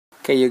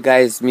Okay, you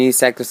guys, me,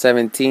 Sector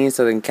 17,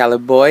 Southern Cali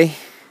boy,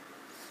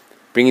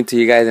 bringing to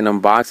you guys an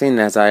unboxing.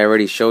 As I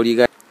already showed you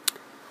guys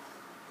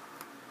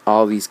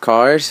all these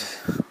cars,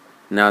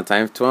 now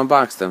time to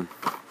unbox them.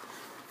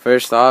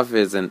 First off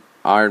is an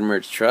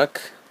armored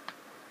truck.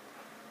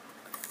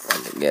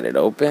 Let me get it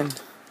open.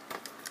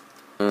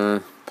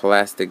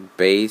 Plastic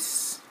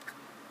base,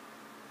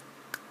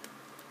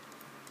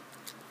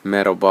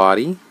 metal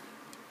body,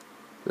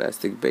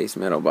 plastic base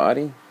metal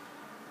body.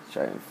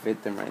 Try and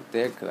fit them right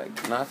there because I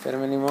cannot fit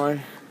them anymore.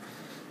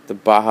 The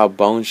Baja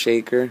Bone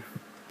Shaker,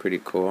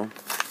 pretty cool.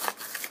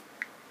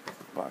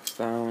 Box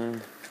that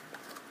one.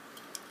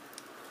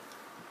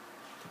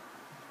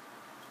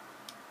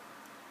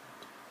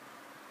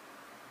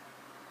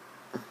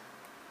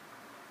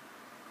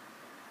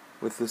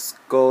 With the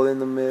skull in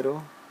the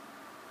middle.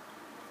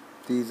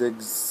 These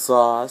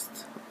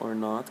exhaust or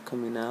not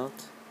coming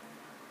out.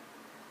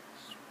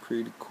 It's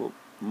pretty cool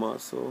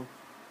muscle.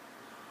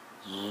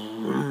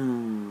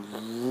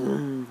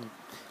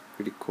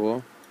 Pretty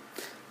cool.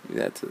 Do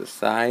that to the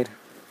side.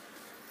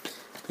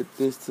 Put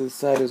this to the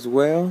side as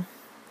well.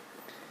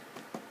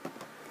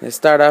 Let's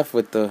start off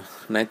with the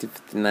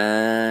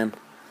 1959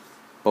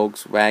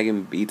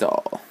 Volkswagen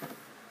Beetle.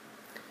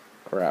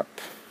 Crap.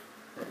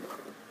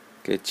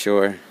 Get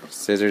your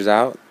scissors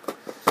out.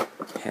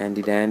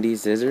 Handy dandy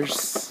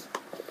scissors.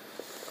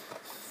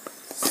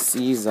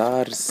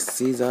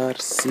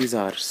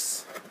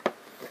 Scissors.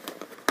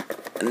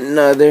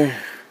 Another.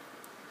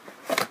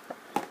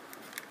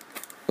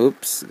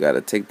 Oops,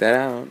 gotta take that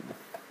out.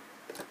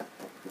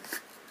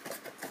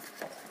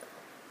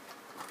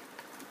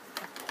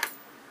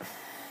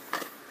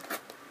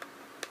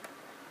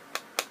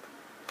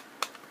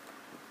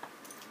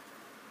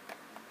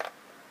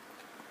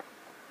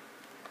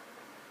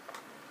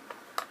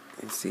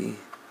 And see,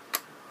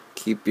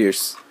 keep your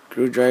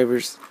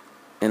screwdrivers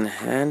in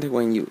hand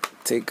when you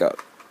take out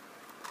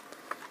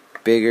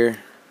bigger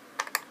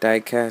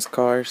die-cast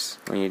cars.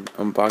 When you're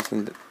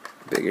unboxing the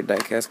bigger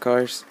die-cast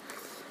cars,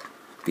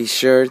 be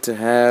sure to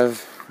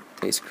have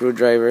a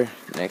screwdriver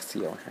next to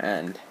your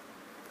hand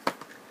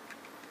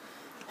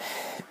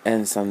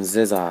and some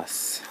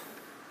scissors.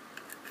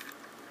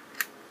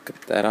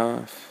 Cut that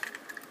off.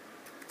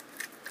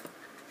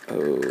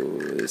 Oh,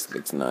 this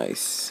looks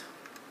nice.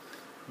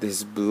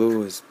 This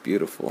blue is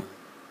beautiful.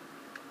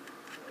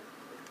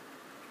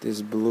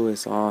 This blue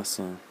is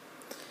awesome.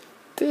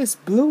 This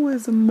blue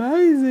is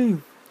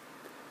amazing.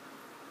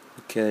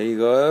 Okay, there you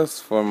go.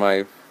 That's for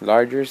my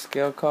larger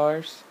scale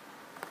cars.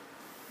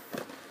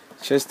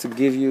 Just to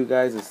give you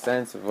guys a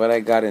sense of what I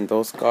got in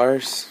those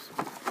cars.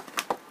 Let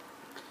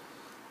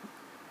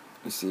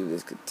me see if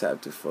this could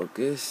tap to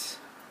focus.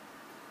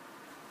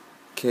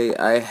 Okay,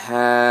 I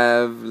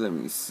have, let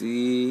me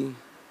see.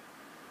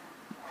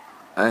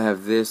 I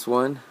have this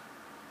one.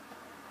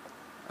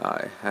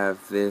 I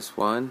have this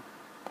one.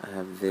 I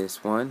have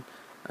this one.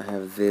 I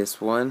have this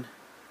one.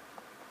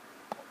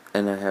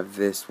 And I have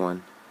this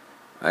one.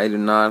 I do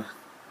not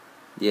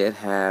yet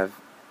have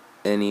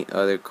any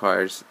other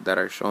cars that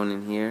are shown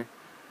in here.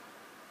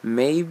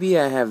 Maybe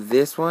I have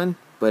this one,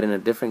 but in a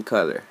different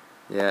color.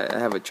 Yeah, I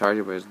have a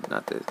Charger, but it's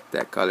not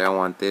that color. I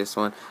want this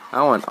one.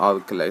 I want all the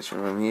collection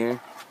from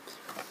here.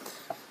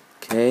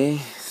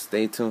 Okay,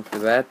 stay tuned for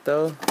that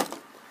though.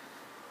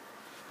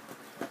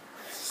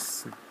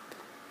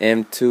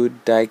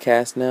 M2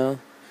 diecast now.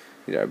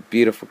 These are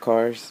beautiful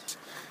cars.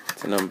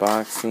 It's an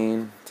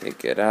unboxing.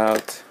 Take it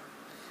out.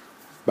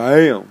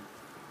 Bam!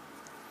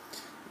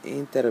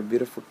 Ain't that a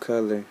beautiful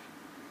color?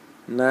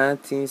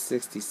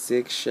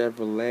 1966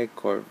 Chevrolet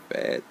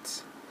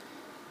Corvette.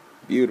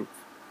 Beautiful.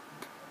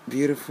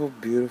 Beautiful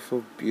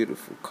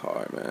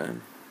car,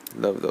 man.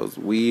 Love those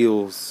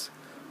wheels.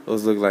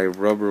 Those look like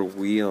rubber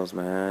wheels,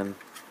 man.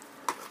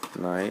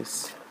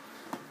 Nice.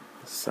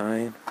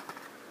 Sign.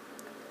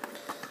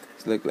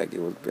 This looked like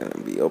it was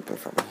gonna be open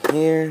from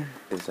here.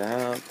 It's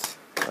out.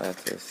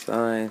 That's the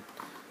sign.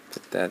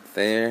 Put that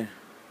there.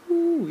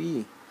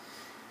 Ooh-wee.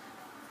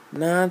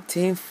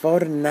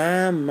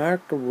 1949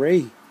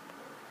 Mercury.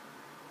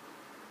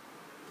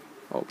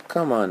 Oh,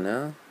 come on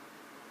now.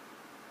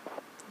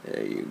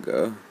 There you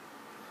go.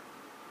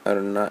 I do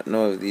not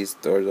know if these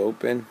doors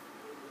open.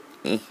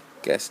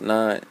 Guess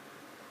not.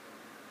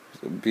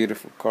 It's a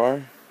beautiful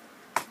car.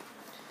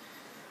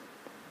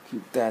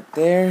 Keep that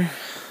there.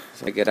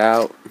 Check it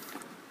out.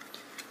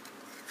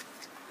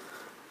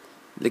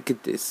 Look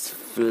at this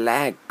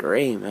flat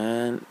gray,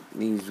 man.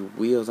 These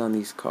wheels on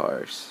these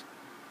cars.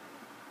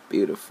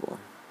 Beautiful.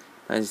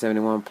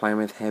 1971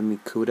 Plymouth Hemi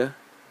Cuda.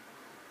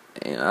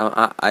 And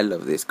I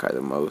love this car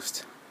the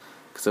most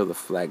because of the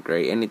flat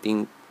gray.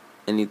 Anything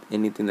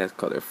that's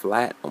colored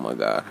flat, oh my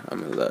god,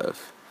 I'm in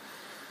love.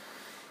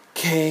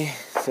 Okay,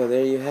 so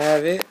there you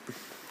have it.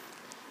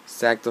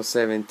 Sector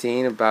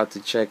 17 about to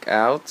check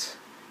out.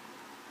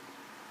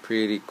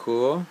 Pretty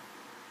cool.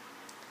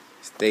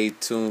 Stay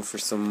tuned for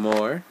some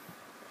more.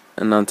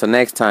 And until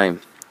next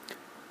time,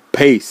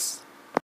 peace.